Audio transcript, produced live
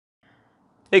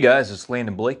Hey guys, it's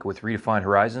Landon Blake with Redefined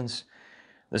Horizons.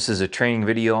 This is a training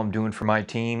video I'm doing for my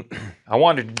team. I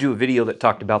wanted to do a video that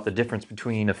talked about the difference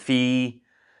between a fee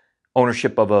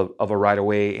ownership of a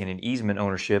right-of-way and an easement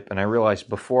ownership, and I realized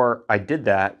before I did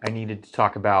that, I needed to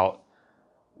talk about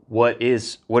what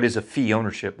is a fee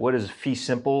ownership. What is a fee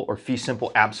simple or fee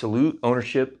simple absolute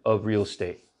ownership of real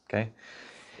estate, okay?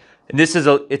 And it's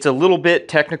a little bit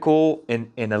technical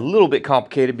and a little bit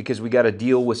complicated because we got to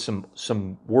deal with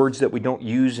some words that we don't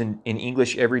use in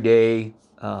English every day.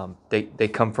 They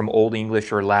come from Old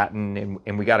English or Latin,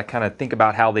 and we got to kind of think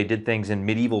about how they did things in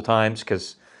medieval times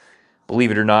because, believe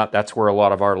it or not, that's where a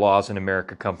lot of our laws in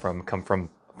America come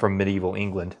from medieval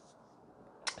England.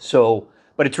 So,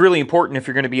 but it's really important if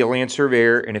you're going to be a land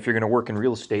surveyor and if you're going to work in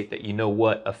real estate that you know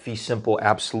what a fee simple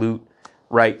absolute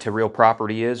right to real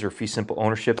property is, or fee simple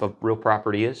ownership of real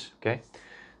property is, okay?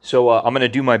 So I'm going to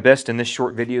do my best in this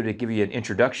short video to give you an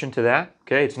introduction to that,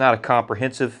 okay? It's not a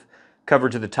comprehensive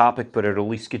coverage of the topic, but it'll at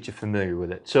least get you familiar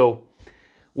with it. So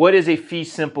what is a fee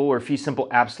simple or fee simple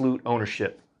absolute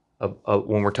ownership of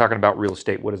when we're talking about real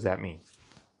estate? What does that mean?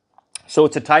 So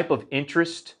it's a type of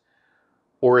interest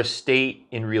or estate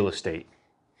in real estate,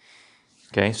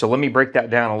 okay? So let me break that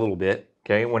down a little bit.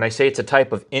 Okay, when I say it's a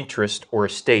type of interest or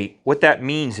estate, what that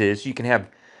means is you can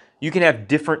have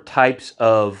different types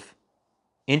of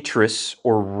interests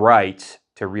or rights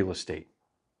to real estate.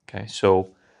 Okay,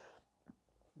 so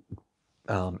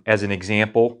as an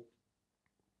example,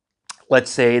 let's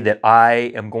say that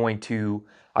I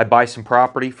buy some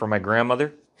property for my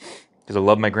grandmother because I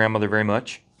love my grandmother very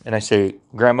much, and I say,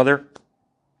 grandmother,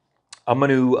 I'm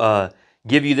going to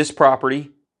give you this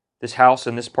property, this house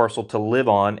and this parcel to live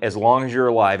on as long as you're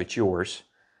alive. It's yours.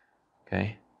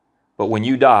 Okay. But when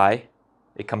you die,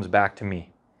 it comes back to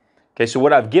me. Okay. So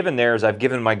what I've given there is I've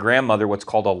given my grandmother what's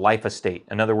called a life estate.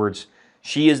 In other words,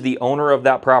 she is the owner of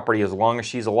that property as long as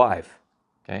she's alive.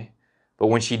 Okay. But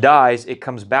when she dies, it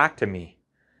comes back to me.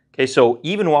 Okay. So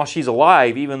even while she's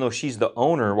alive, even though she's the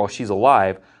owner while she's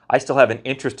alive, I still have an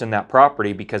interest in that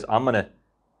property because I'm going to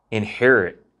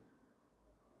inherit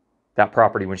that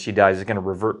property when she dies. Is going to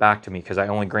revert back to me because I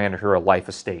only granted her a life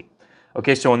estate.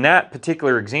 Okay, so in that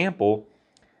particular example,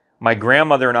 my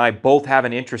grandmother and I both have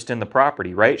an interest in the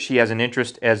property, right? She has an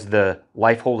interest as the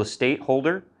lifehold estate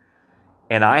holder,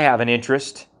 and I have an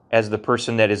interest as the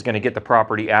person that is going to get the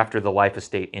property after the life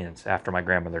estate ends, after my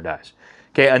grandmother dies.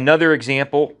 Okay, another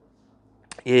example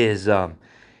is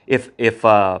if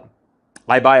I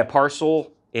buy a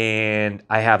parcel and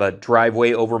I have a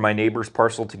driveway over my neighbor's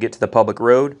parcel to get to the public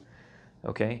road.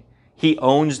 Okay, he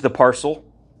owns the parcel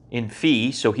in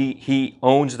fee, so he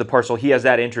owns the parcel. He has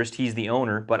that interest. He's the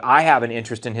owner, but I have an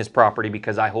interest in his property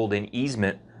because I hold an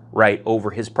easement right over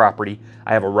his property.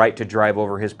 I have a right to drive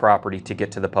over his property to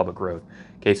get to the public road.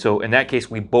 Okay, so in that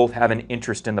case, we both have an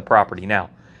interest in the property.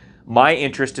 Now, my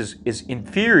interest is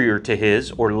inferior to his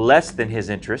or less than his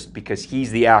interest because he's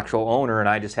the actual owner and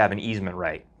I just have an easement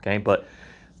right. Okay, but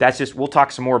that's just, we'll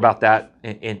talk some more about that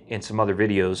in some other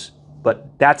videos.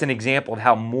 But that's an example of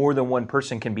how more than one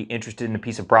person can be interested in a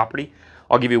piece of property.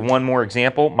 I'll give you one more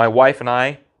example. My wife and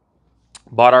I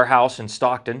bought our house in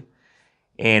Stockton,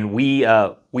 and we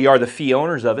are the fee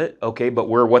owners of it. Okay, but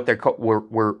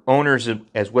we're owners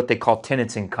as what they call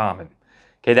tenants in common.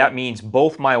 Okay, that means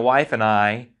both my wife and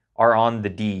I are on the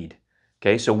deed.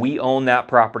 Okay, so we own that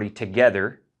property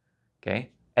together. Okay,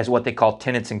 as what they call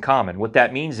tenants in common. What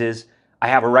that means is I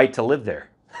have a right to live there.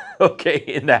 Okay,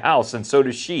 in the house, and so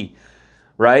does she.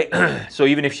 Right? So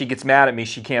even if she gets mad at me,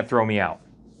 she can't throw me out,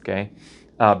 okay?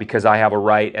 Because I have a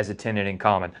right as a tenant in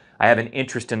common. I have an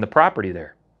interest in the property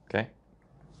there, okay?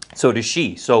 So does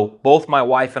she. So both my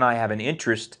wife and I have an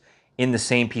interest in the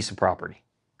same piece of property,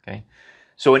 okay?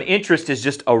 So an interest is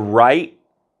just a right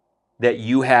that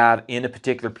you have in a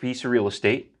particular piece of real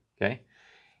estate, okay?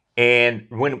 And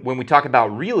when we talk about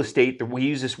real estate, we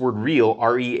use this word real,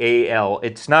 R-E-A-L.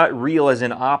 It's not real as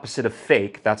an opposite of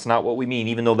fake. That's not what we mean,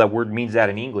 even though that word means that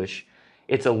in English.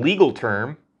 It's a legal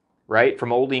term, right,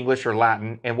 from Old English or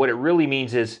Latin. And what it really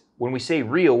means is when we say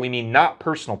real, we mean not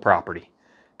personal property.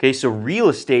 Okay, so real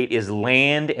estate is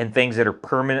land and things that are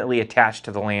permanently attached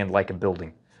to the land, like a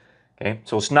building. Okay,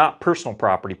 so it's not personal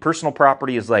property. Personal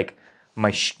property is like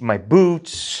my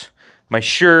boots, my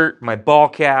shirt, my ball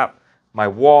cap, my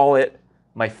wallet,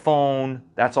 my phone.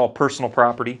 That's all personal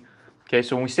property. Okay,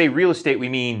 so when we say real estate, we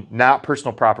mean not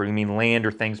personal property. We mean land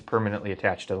or things permanently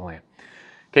attached to the land.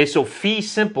 Okay, so fee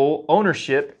simple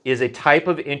ownership is a type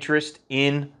of interest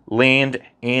in land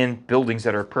and buildings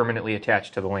that are permanently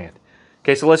attached to the land.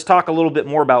 Okay, so let's talk a little bit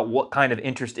more about what kind of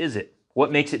interest is it. What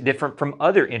makes it different from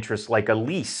other interests like a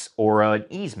lease or an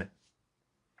easement?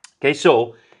 Okay,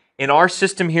 so in our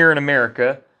system here in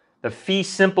America, the fee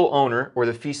simple owner or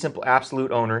the fee simple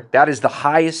absolute owner, that is the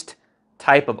highest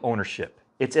type of ownership.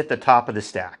 It's at the top of the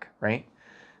stack, right?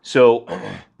 So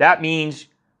that means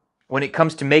when it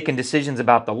comes to making decisions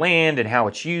about the land and how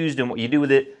it's used and what you do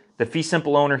with it, the fee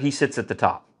simple owner, he sits at the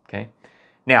top, okay?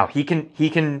 Now, he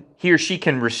or she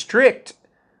can restrict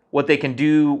what they can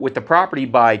do with the property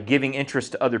by giving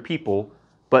interest to other people,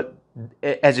 but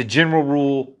as a general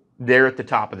rule, they're at the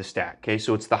top of the stack, okay?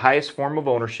 So it's the highest form of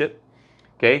ownership,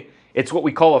 okay? It's what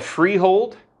we call a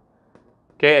freehold,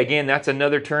 okay? Again, that's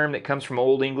another term that comes from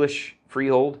Old English,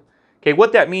 freehold. Okay,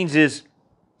 what that means is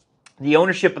the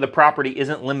ownership of the property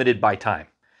isn't limited by time,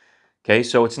 okay?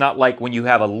 So it's not like when you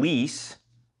have a lease,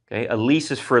 okay? A lease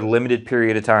is for a limited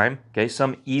period of time, okay?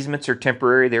 Some easements are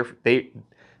temporary.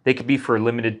 They could be for a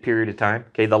limited period of time,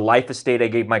 okay? The life estate I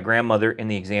gave my grandmother in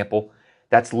the example,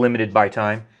 that's limited by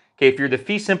time. Okay, if you're the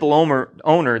fee simple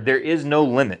owner, there is no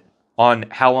limit on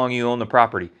how long you own the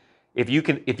property. If you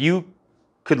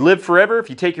could live forever,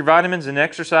 if you take your vitamins and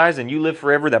exercise and you live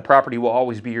forever, that property will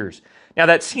always be yours. Now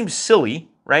that seems silly,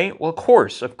 right? Well, of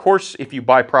course, if you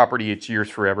buy property, it's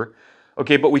yours forever.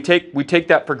 Okay, but we take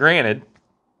that for granted.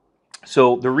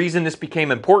 So the reason this became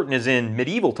important is in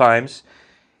medieval times,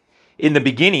 in the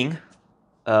beginning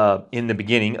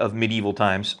of medieval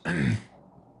times,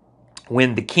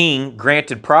 when the king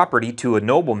granted property to a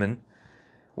nobleman,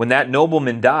 when that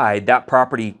nobleman died, that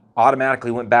property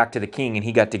automatically went back to the king and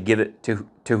he got to give it to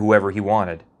whoever he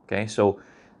wanted. Okay, so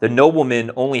the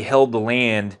nobleman only held the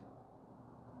land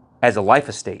as a life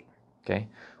estate. Okay,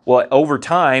 well, over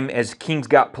time, as kings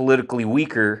got politically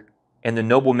weaker and the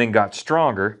noblemen got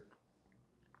stronger,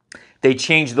 they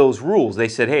changed those rules. They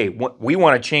said, hey, we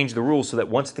want to change the rules so that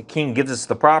once the king gives us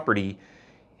the property,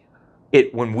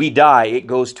 when we die, it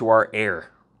goes to our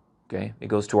heir. Okay, it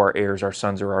goes to our heirs, our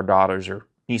sons or our daughters or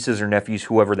nieces or nephews,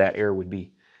 whoever that heir would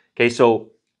be. Okay,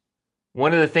 so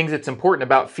one of the things that's important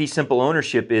about fee simple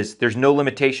ownership is there's no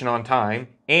limitation on time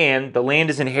and the land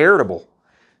is inheritable.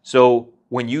 So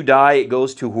when you die, it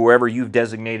goes to whoever you've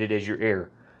designated as your heir.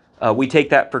 We take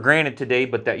that for granted today,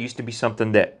 but that used to be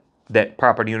something that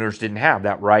property owners didn't have.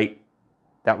 That right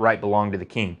belonged to the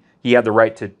king. He had the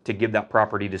right to give that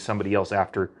property to somebody else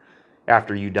after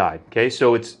you died. Okay,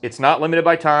 so it's not limited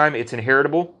by time, it's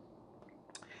inheritable.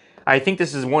 I think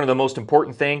this is one of the most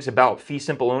important things about fee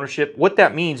simple ownership. What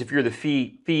that means, if you're the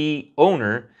fee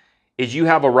owner, is you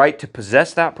have a right to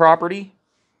possess that property,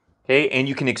 okay, and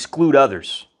you can exclude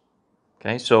others.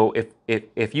 Okay, so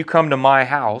if you come to my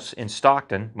house in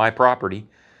Stockton, my property,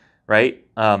 right,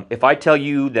 if I tell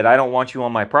you that I don't want you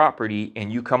on my property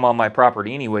and you come on my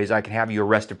property anyways, I can have you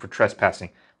arrested for trespassing.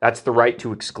 That's the right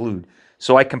to exclude.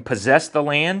 So I can possess the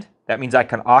land. That means I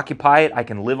can occupy it. I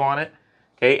can live on it.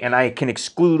 Okay, and I can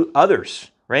exclude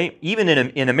others, right? Even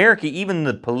in America, even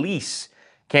the police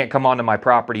can't come onto my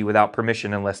property without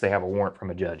permission unless they have a warrant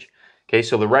from a judge. Okay,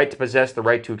 so the right to possess, the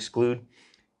right to exclude.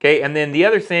 Okay, and then the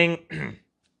other thing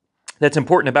that's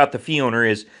important about the fee owner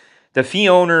is the fee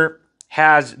owner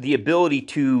has the ability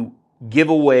to give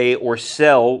away or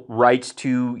sell rights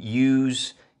to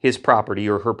use his property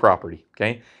or her property.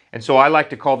 Okay, and so I like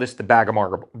to call this the bag of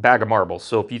marbles.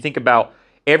 So if you think about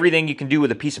everything you can do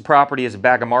with a piece of property as a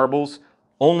bag of marbles,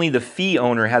 only the fee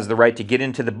owner has the right to get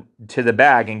into the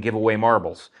bag and give away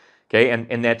marbles. Okay,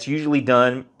 and that's usually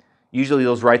done. Usually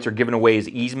those rights are given away as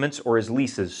easements or as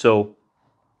leases. So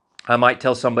I might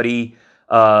tell somebody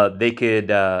they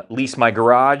could lease my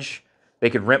garage.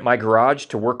 They could rent my garage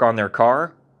to work on their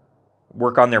car,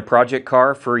 work on their project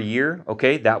car for a year.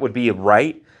 Okay, that would be a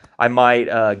right. I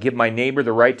might give my neighbor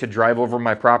the right to drive over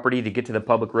my property to get to the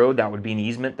public road. That would be an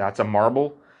easement. That's a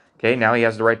marble. Okay, now he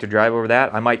has the right to drive over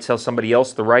that. I might sell somebody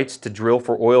else the rights to drill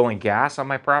for oil and gas on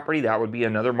my property. That would be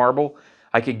another marble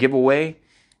I could give away.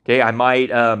 Okay, I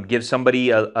might give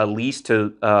somebody a lease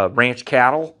to ranch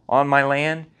cattle on my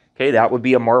land. Okay, that would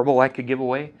be a marble I could give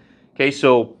away. Okay,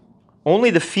 so only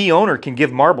the fee owner can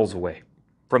give marbles away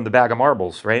from the bag of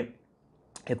marbles, right?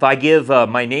 If I give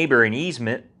my neighbor an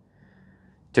easement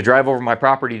to drive over my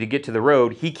property to get to the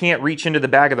road, he can't reach into the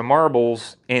bag of the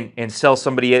marbles and sell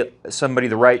somebody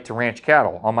the right to ranch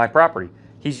cattle on my property.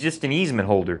 He's just an easement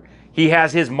holder. He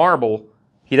has his marble.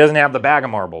 He doesn't have the bag of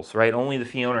marbles, right? Only the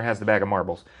fee owner has the bag of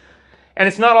marbles. And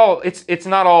it's not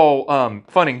all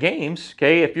fun and games,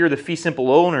 okay? If you're the fee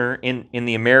simple owner in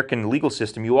the American legal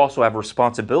system, you also have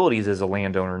responsibilities as a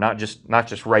landowner, not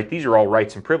just right. These are all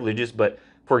rights and privileges, but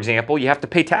for example, you have to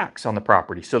pay tax on the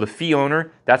property. So the fee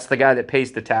owner, that's the guy that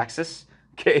pays the taxes,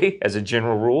 okay, as a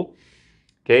general rule.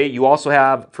 Okay, you also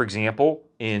have, for example,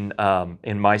 in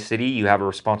my city, you have a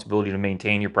responsibility to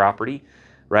maintain your property.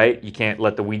 right? You can't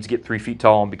let the weeds get 3 feet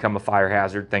tall and become a fire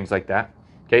hazard, things like that.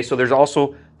 Okay, so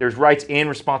there's rights and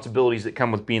responsibilities that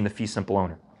come with being the fee simple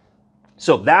owner.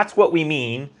 So that's what we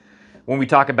mean when we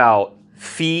talk about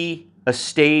fee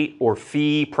estate or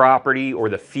fee property, or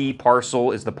the fee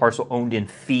parcel is the parcel owned in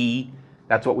fee.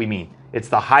 That's what we mean. It's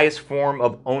the highest form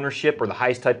of ownership or the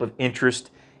highest type of interest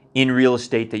in real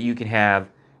estate that you can have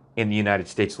in the United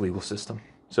States legal system.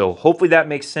 So hopefully that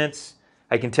makes sense.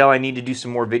 I can tell I need to do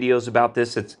some more videos about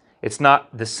this. It's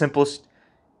not the simplest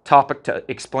topic to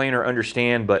explain or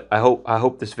understand, but I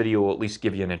hope this video will at least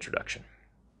give you an introduction.